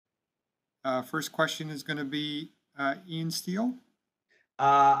First question is going to be Ian Steele.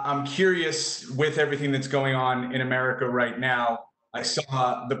 I'm curious with everything that's going on in America right now. I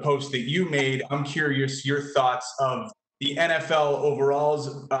saw the post that you made. I'm curious your thoughts of the NFL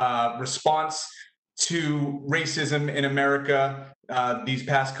overall's response to racism in America these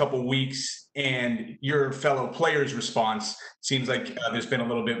past couple weeks, and your fellow players' response. Seems like there's been a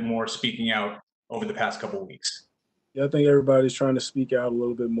little bit more speaking out over the past couple weeks. Yeah, I think everybody's trying to speak out a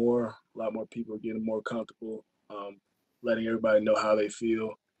little bit more. A lot more people are getting more comfortable, letting everybody know how they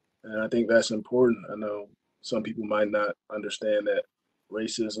feel. And I think that's important. I know some people might not understand that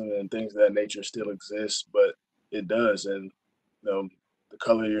racism and things of that nature still exist, but it does. And, the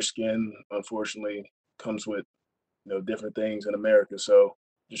color of your skin, unfortunately, comes with, different things in America. So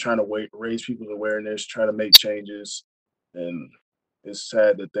just trying to raise people's awareness, try to make changes. And it's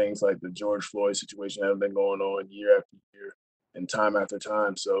sad that things like the George Floyd situation have been going on year after year and time after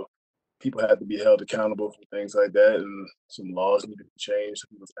time. So people have to be held accountable for things like that, and some laws need to be changed.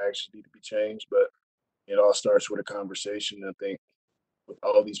 Some people's actions need to be changed. But it all starts with a conversation. I think with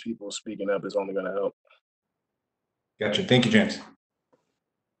all these people speaking up is only going to help. Gotcha. Thank you, James.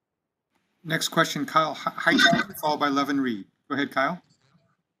 Next question, Kyle Hightower, followed by Levin Reed. Go ahead, Kyle.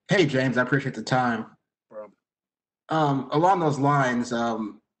 Hey, James, I appreciate the time. Along those lines,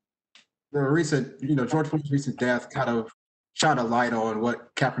 the recent, George Floyd's recent death kind of shot a light on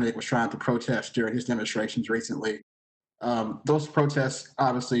what Kaepernick was trying to protest during his demonstrations recently. Those protests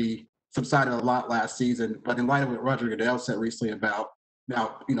obviously subsided a lot last season, but in light of what Roger Goodell said recently about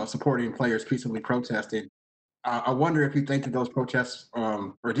now, supporting players peacefully protesting, I wonder if you think that those protests,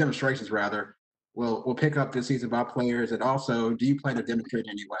 or demonstrations rather, will pick up this season by players, and also, do you plan to demonstrate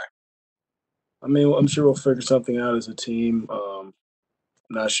anyway? I mean, I'm sure we'll figure something out as a team. I'm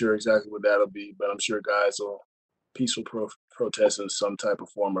not sure exactly what that'll be, but I'm sure guys will peaceful protest in some type of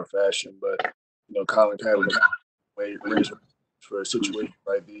form or fashion. But Colin Kaepernick raised for a situation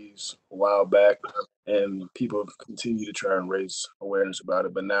like these a while back, and people continue to try and raise awareness about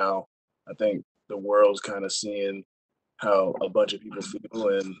it. But now, I think the world's kind of seeing how a bunch of people feel,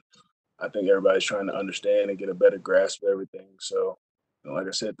 and I think everybody's trying to understand and get a better grasp of everything. So, like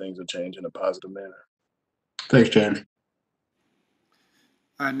I said, things will change in a positive manner. Thanks, James.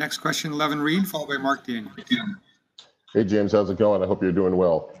 Next question, Levin Reed, followed by Mark Daniels. Hey, James, how's it going? I hope you're doing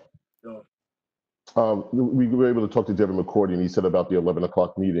well. We were able to talk to Devin McCourty, and he said about the 11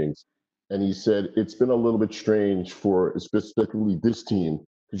 o'clock meetings. And he said it's been a little bit strange for specifically this team,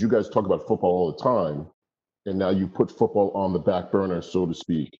 because you guys talk about football all the time, and now you put football on the back burner, so to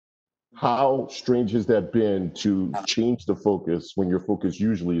speak. How strange has that been to change the focus when your focus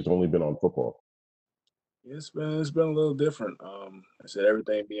usually has only been on football? It's been a little different. I said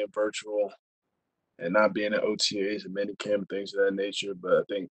everything being virtual and not being at OTAs and minicamp, things of that nature. But I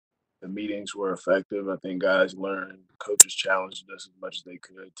think the meetings were effective. I think guys learned, coaches challenged us as much as they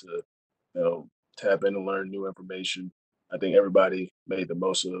could to, tap in and learn new information. I think everybody made the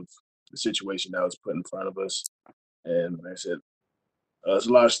most of the situation that was put in front of us. And like I said, there's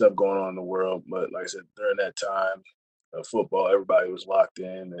a lot of stuff going on in the world, but like I said, during that time of football, everybody was locked in,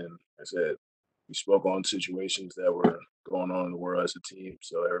 and like I said, we spoke on situations that were going on in the world as a team,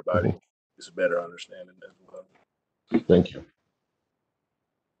 so everybody gets a better understanding as well. Thank you.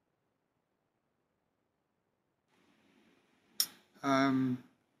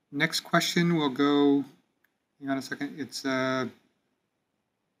 Next question will go. Hang on a second. It's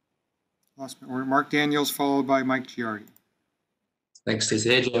lost my order. Mark Daniels, followed by Mike Giardi. Thanks, Stacey.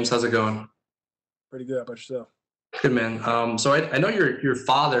 Hey, James, how's it going? Pretty good. How about yourself? Good, man. So I know your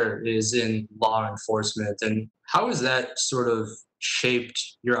father is in law enforcement, and how has that sort of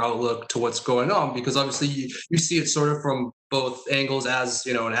shaped your outlook to what's going on? Because obviously you see it sort of from both angles as,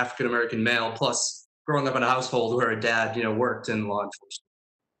 an African-American male, plus growing up in a household where a dad, worked in law enforcement.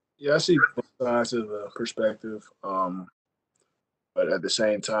 Yeah, I see both sides of the perspective. But at the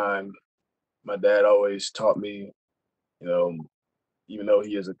same time, my dad always taught me, even though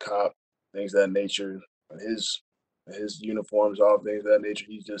he is a cop, things of that nature, his uniforms, all things of that nature,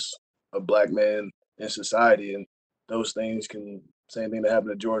 he's just a black man in society. And those things same thing that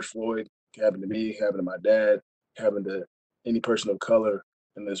happened to George Floyd, can happen to me, happen to my dad, happen to any person of color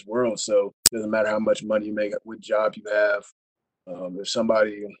in this world. So it doesn't matter how much money you make, what job you have. If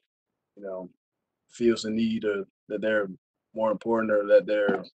somebody, feels the need or that they're more important or that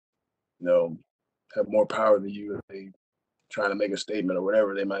they're, have more power than you, if they trying to make a statement or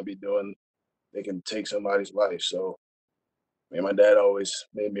whatever they might be doing, they can take somebody's life. So, my dad always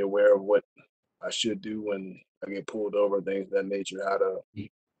made me aware of what I should do when I get pulled over, things of that nature, how to,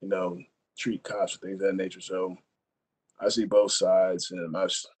 treat cops, things of that nature. So I see both sides, and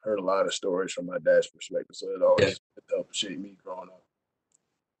I've heard a lot of stories from my dad's perspective, so it always helped shape me growing up.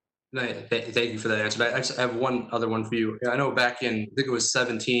 Thank you for that answer. I have one other one for you. I know back in, I think it was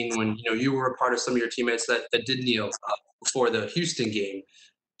 17, when you were a part of some of your teammates that did kneel before the Houston game.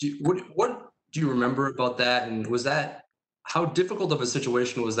 What do you remember about that? And was that, how difficult of a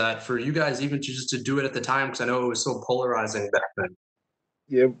situation was that for you guys even just to do it at the time? Because I know it was so polarizing back then.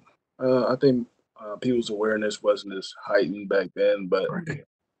 Yeah, I think people's awareness wasn't as heightened back then, but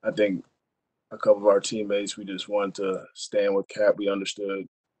I think a couple of our teammates, we just wanted to stand with Cap. We understood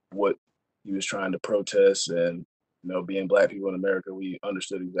what he was trying to protest, and being Black people in America, we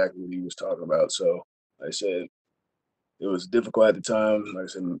understood exactly what he was talking about. So, like I said, it was difficult at the time. Like I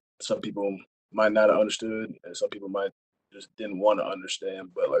said, some people might not have understood, and some people might just didn't want to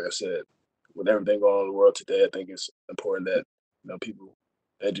understand. But like I said, with everything going on in the world today, I think it's important that people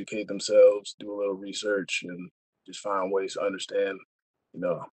educate themselves, do a little research, and just find ways to understand,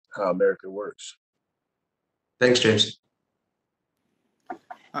 how America works. Thanks, James.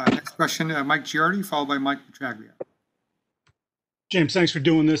 Next question, Mike Giardi, followed by Mike Petraglia. James, thanks for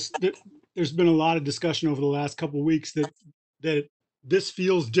doing this. There's been a lot of discussion over the last couple of weeks that this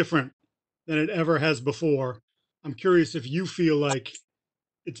feels different than it ever has before. I'm curious if you feel like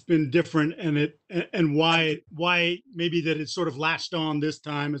it's been different, and why maybe that it's sort of latched on this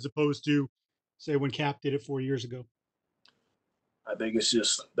time as opposed to, say, when Cap did it 4 years ago. I think it's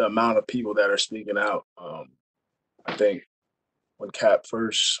just the amount of people that are speaking out. I think when Cap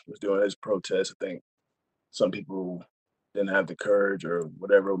first was doing his protest, I think some people didn't have the courage or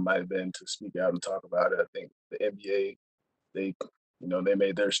whatever it might have been to speak out and talk about it. I think the NBA, they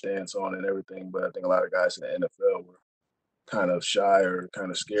made their stance on it and everything, but I think a lot of guys in the NFL were kind of shy or kind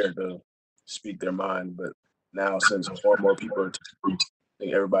of scared to speak their mind. But now, since more and more people are talking, I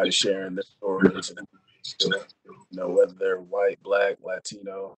think everybody's sharing their stories and whether they're white, Black,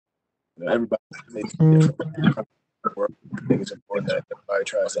 Latino, everybody makes different. I think it's important that everybody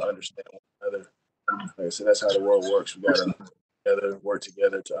tries to understand one another. Like I said, that's how the world works. We gotta work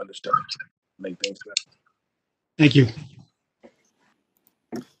together to understand, make things better. Thank you.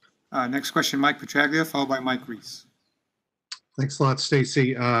 Next question, Mike Petraglia, followed by Mike Reese. Thanks a lot,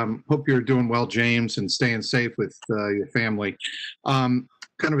 Stacy. Hope you're doing well, James, and staying safe with your family.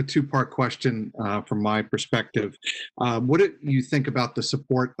 Kind of a two-part question from my perspective. What do you think about the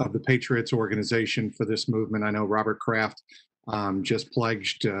support of the Patriots organization for this movement? I know Robert Kraft just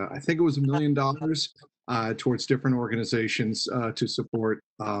pledged, I think it was $1 million towards different organizations to support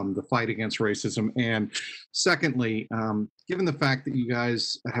the fight against racism. And secondly, given the fact that you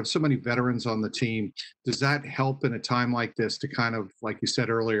guys have so many veterans on the team, does that help in a time like this to kind of, like you said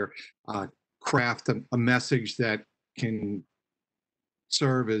earlier, craft a message that can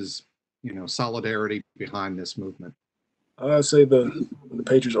serve as, solidarity behind this movement? I'd say the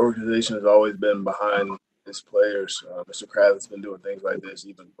Patriots organization has always been behind its players. Mr. Kraft has been doing things like this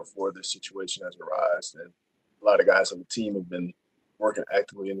even before this situation has arisen. And a lot of guys on the team have been working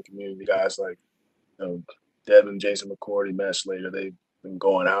actively in the community. Guys like Devin, Jason McCourty, Matt Slater, they've been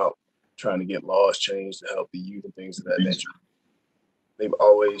going out trying to get laws changed to help the youth and things of that nature. They've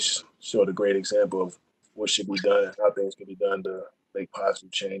always showed a great example of what should be done and how things can be done to make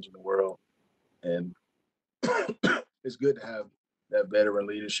positive change in the world. And it's good to have that veteran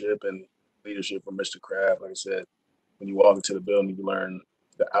leadership and leadership from Mr. Kraft. Like I said, when you walk into the building, you learn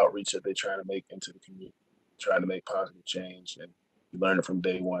the outreach that they're trying to make into the community, trying to make positive change, and you learn it from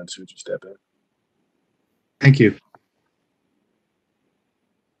day one as soon as you step in. Thank you.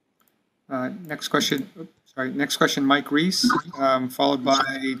 Next question, Mike Reese, followed by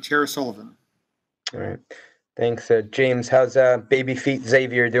Tara Sullivan. All right. Thanks, James. How's baby feet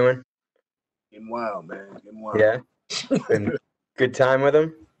Xavier doing? Getting wild, man. Getting wild. Yeah. Been good time with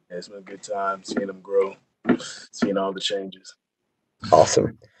him? Yeah, it's been a good time seeing him grow, seeing all the changes.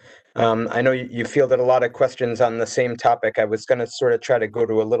 Awesome. I know you fielded a lot of questions on the same topic. I was going to sort of try to go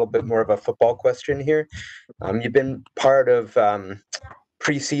to a little bit more of a football question here. You've been part of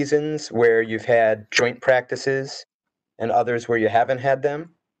preseasons where you've had joint practices and others where you haven't had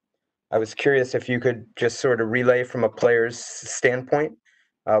them. I was curious if you could just sort of relay from a player's standpoint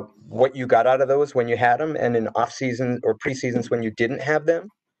what you got out of those when you had them, and in off season or preseasons when you didn't have them,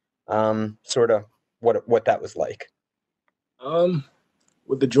 sort of what that was like.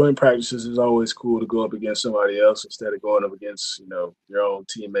 With the joint practices, it's always cool to go up against somebody else instead of going up against your own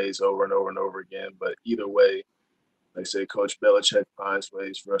teammates over and over and over again. But either way, like I say, Coach Belichick finds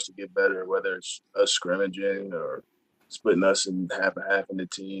ways for us to get better, whether it's us scrimmaging or splitting us in half and half into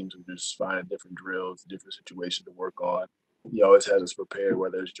teams, or just finding different drills, different situations to work on. He always has us prepared,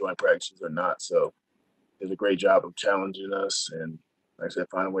 whether it's joint practices or not. So does a great job of challenging us and, like I said,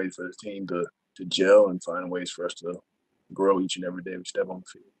 finding ways for the team to gel and find ways for us to grow each and every day we step on the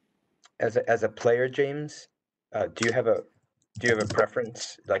field. As a player, James, do you have a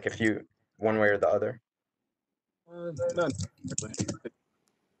preference, like if you one way or the other? Not really.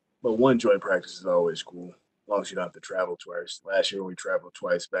 But one joint practice is always cool, as long as you don't have to travel twice. Last year we traveled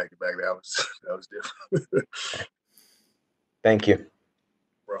twice back to back. That was different. Thank you.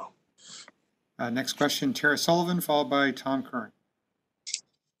 Bro. Next question, Tara Sullivan, followed by Tom Curran.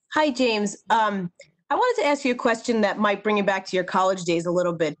 Hi, James. I wanted to ask you a question that might bring you back to your college days a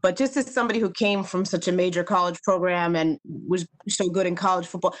little bit, but just as somebody who came from such a major college program and was so good in college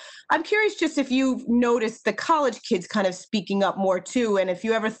football, I'm curious just if you've noticed the college kids kind of speaking up more too, and if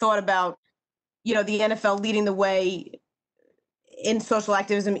you ever thought about, the NFL leading the way in social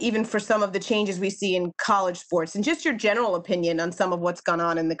activism, even for some of the changes we see in college sports, and just your general opinion on some of what's gone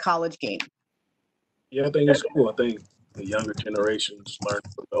on in the college game. Yeah, I think it's cool. I think the younger generations learn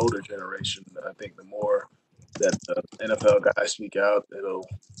from the older generation. I think the more that the NFL guys speak out, it'll,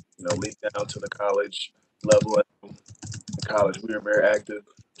 lead down to the college level. In college, we are very active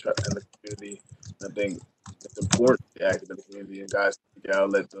in the community. I think it's important to be active in the community and guys speak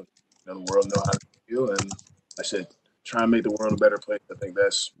out, let the world know how to feel. And I said, try and make the world a better place. I think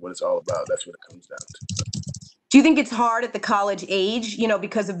that's what it's all about. That's what it comes down to. Do you think it's hard at the college age,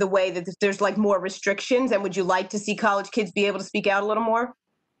 because of the way that there's like more restrictions? And would you like to see college kids be able to speak out a little more?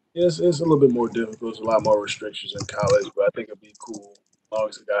 Yes, it's a little bit more difficult. There's a lot more restrictions in college, but I think it'd be cool as long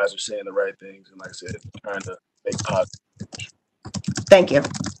as the guys are saying the right things and, like I said, trying to make positive. Thank you.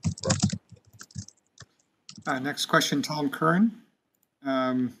 Next question, Tom Curran.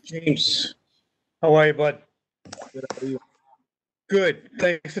 James, how are you, bud? Good, how are you? Good.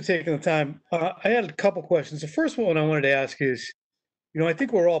 Thanks for taking the time. I had a couple questions. The first one I wanted to ask is, I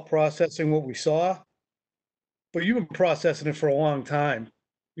think we're all processing what we saw, but you've been processing it for a long time,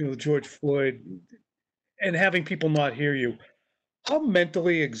 George Floyd, and having people not hear you. How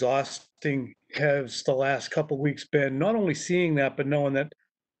mentally exhausting has the last couple of weeks been, not only seeing that, but knowing that,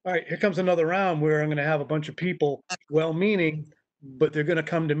 all right, here comes another round where I'm going to have a bunch of people well-meaning, but they're going to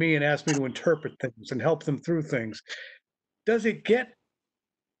come to me and ask me to interpret things and help them through things. Does it get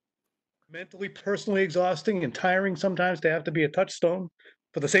mentally, personally exhausting and tiring sometimes to have to be a touchstone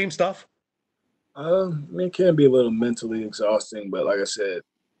for the same stuff? It can be a little mentally exhausting, but like I said,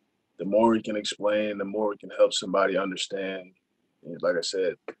 the more we can explain, the more we can help somebody understand. And like I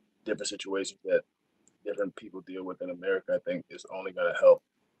said, different situations that different people deal with in America, I think is only going to help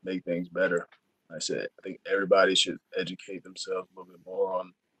make things better. Like I said, I think everybody should educate themselves a little bit more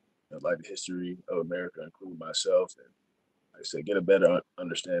on like the history of America, including myself. And like I said, get a better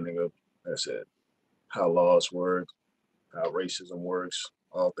understanding of, like I said, how laws work, how racism works,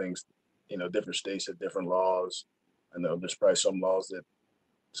 all things, different states have different laws. I know there's probably some laws that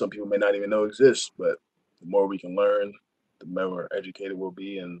some people may not even know exist, but the more we can learn, the more educated we'll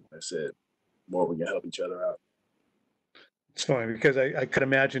be. And like I said, the more we can help each other out. It's funny because I could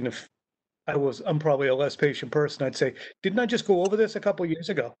imagine if I'm probably a less patient person, I'd say, didn't I just go over this a couple of years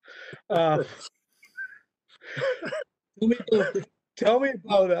ago? Tell me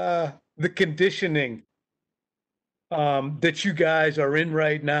about the conditioning that you guys are in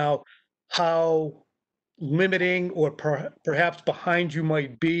right now, how limiting or perhaps behind you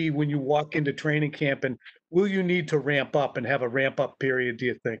might be when you walk into training camp, and will you need to ramp up and have a ramp up period, do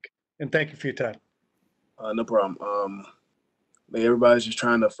you think? And thank you for your time. No problem. Everybody's just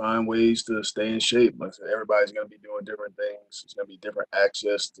trying to find ways to stay in shape. Like I said, everybody's going to be doing different things. It's going to be different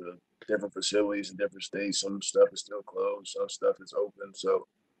access to different facilities in different states. Some stuff is still closed. Some stuff is open. So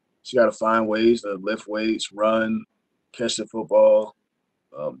you got to find ways to lift weights, run, catch the football,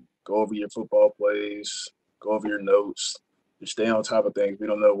 go over your football plays, go over your notes, just stay on top of things. We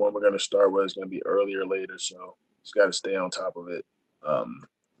don't know when we're going to start, whether it's going to be earlier or later. So just got to stay on top of it.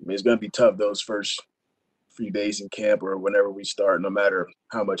 It's going to be tough those first few days in camp or whenever we start, no matter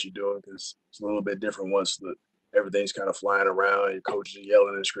how much you're doing, because it's a little bit different once everything's kind of flying around, your coaches are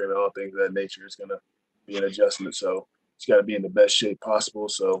yelling and screaming, all things of that nature. It's going to be an adjustment. So it's got to be in the best shape possible.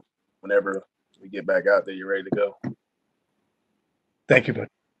 So whenever we get back out there, you're ready to go. Thank you, bud.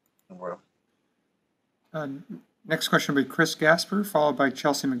 No problem. Next question will be Chris Gasper, followed by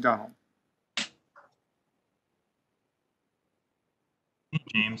Chelsea McDonald. Hey,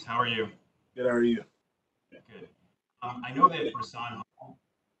 James, how are you? Good, how are you? Good. I know that Rasan Hall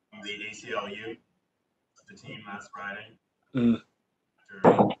from the ACLU, the team last Friday.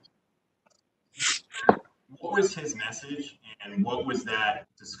 What was his message, and what was that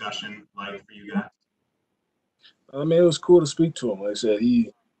discussion like for you guys? It was cool to speak to him. Like I said,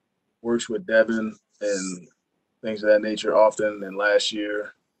 he works with Devin and things of that nature often. And last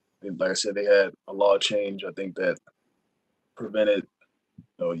year, like I said, they had a law change. I think that prevented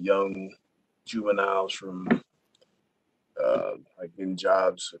young juveniles from like getting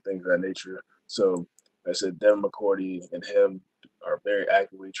jobs or things of that nature. So like I said, Devin McCourty and him are very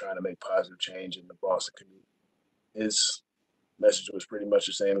actively trying to make positive change in the Boston community. His message was pretty much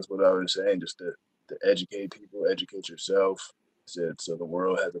the same as what I was saying, just to educate people, educate yourself, so the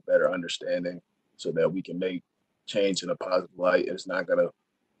world has a better understanding, so that we can make change in a positive light. It's not gonna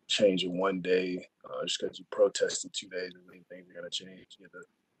change in one day. Just because you protested 2 days doesn't mean things are gonna change. You have to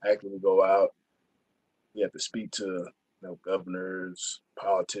actively go out. You have to speak to governors,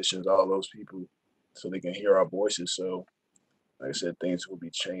 politicians, all those people, so they can hear our voices. So, like I said, things will be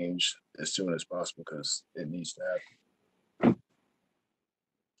changed as soon as possible because it needs to happen.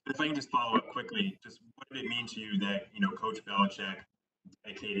 If I can just follow up quickly, just what did it mean to you that Coach Belichick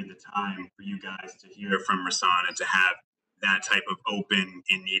dedicated the time for you guys to hear from Rasan and to have that type of open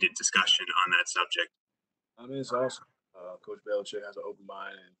and needed discussion on that subject? I mean, it's awesome. Coach Belichick has an open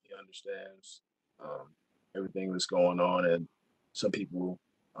mind and he understands everything that's going on, and some people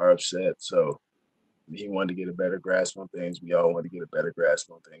are upset. So he wanted to get a better grasp on things. We all want to get a better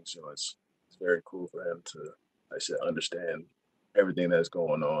grasp on things. So it's very cool for him to, like I said, understand everything that's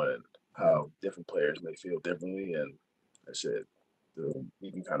going on and how different players may feel differently. And like I said,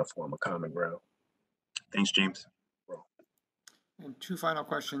 we can kind of form a common ground. Thanks, James. And two final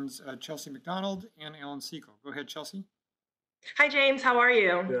questions, Chelsea McDonald and Alan Segal. Go ahead, Chelsea. Hi, James. How are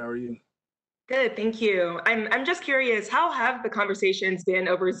you? Good. How are you? Good, thank you. I'm just curious, how have the conversations been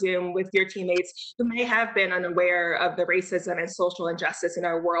over Zoom with your teammates who may have been unaware of the racism and social injustice in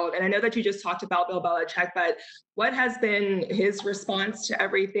our world? And I know that you just talked about Bill Belichick, but what has been his response to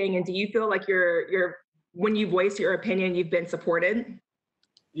everything? And do you feel like when you voice your opinion, you've been supported?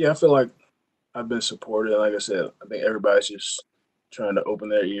 Yeah, I feel like I've been supported. Like I said, I think everybody's just trying to open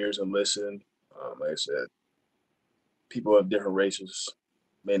their ears and listen. Like I said, people of different races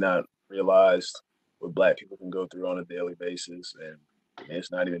may not realize what Black people can go through on a daily basis. And it's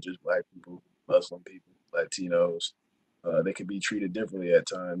not even just Black people, Muslim people, Latinos. They can be treated differently at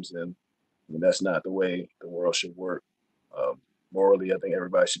times. And I mean, that's not the way the world should work. Morally, I think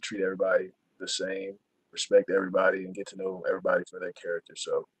everybody should treat everybody the same, respect everybody, and get to know everybody for their character.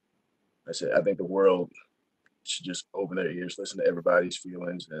 So I said, I think the world should just open their ears, listen to everybody's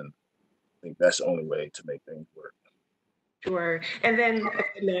feelings, and I think that's the only way to make things work. Sure. And then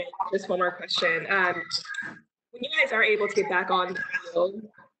just one more question. When you guys are able to get back on the field,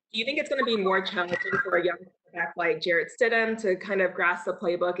 do you think it's going to be more challenging for a young quarterback like Jarrett Stidham to kind of grasp the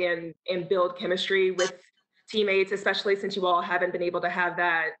playbook and build chemistry with teammates, especially since you all haven't been able to have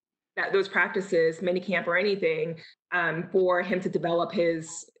those practices, minicamp or anything, for him to develop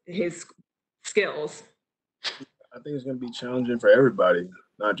his skills? I think it's going to be challenging for everybody,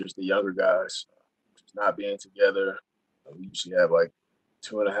 not just the younger guys. Just not being together. We usually have like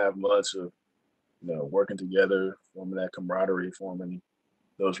 2.5 months of working together, forming that camaraderie, forming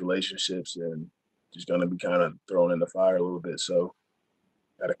those relationships, and just going to be kind of thrown in the fire a little bit. So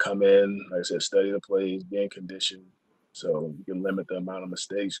got to come in, like I said, study the plays, be in condition, so you can limit the amount of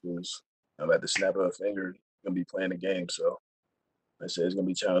mistakes, because at the snap of a finger, you're going to be playing the game. So like I said, it's going to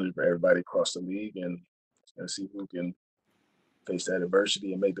be challenging for everybody across the league, and it's going to see who can face that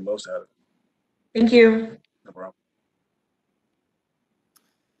adversity and make the most out of it. Thank you. No problem.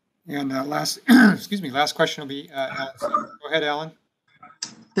 And last question will be Alan. Go ahead, Alan.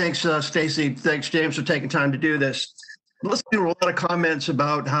 Thanks, Stacy. Thanks, James, for taking time to do this. Listening to a lot of comments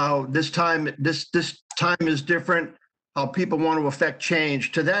about how this time is different, how people want to affect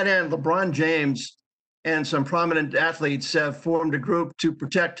change. To that end, LeBron James and some prominent athletes have formed a group to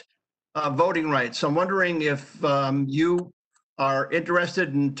protect voting rights. So I'm wondering if you are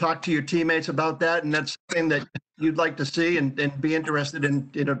interested and talk to your teammates about that, and that's something that you'd like to see and be interested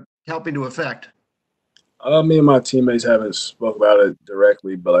in helping to affect. Me and my teammates haven't spoke about it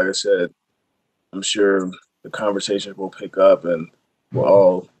directly, but like I said, I'm sure the conversation will pick up and we'll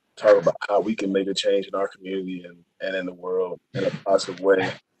all talk about how we can make a change in our community and in the world in a positive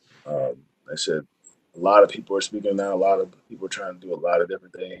way. Like I said, a lot of people are speaking now. A lot of people are trying to do a lot of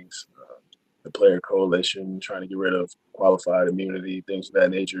different things. The Player Coalition, trying to get rid of qualified immunity, things of that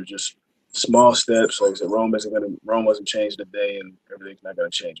nature, just small steps. Like I said, Rome wasn't changed today, and everything's not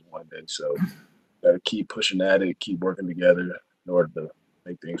going to change in one day. So got to keep pushing at it, keep working together in order to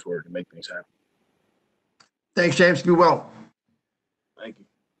make things work and make things happen. Thanks, James. Be well. Thank you.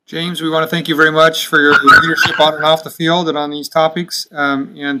 James, we want to thank you very much for your leadership on and off the field and on these topics.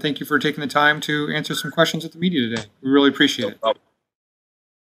 And thank you for taking the time to answer some questions with the media today. We really appreciate it.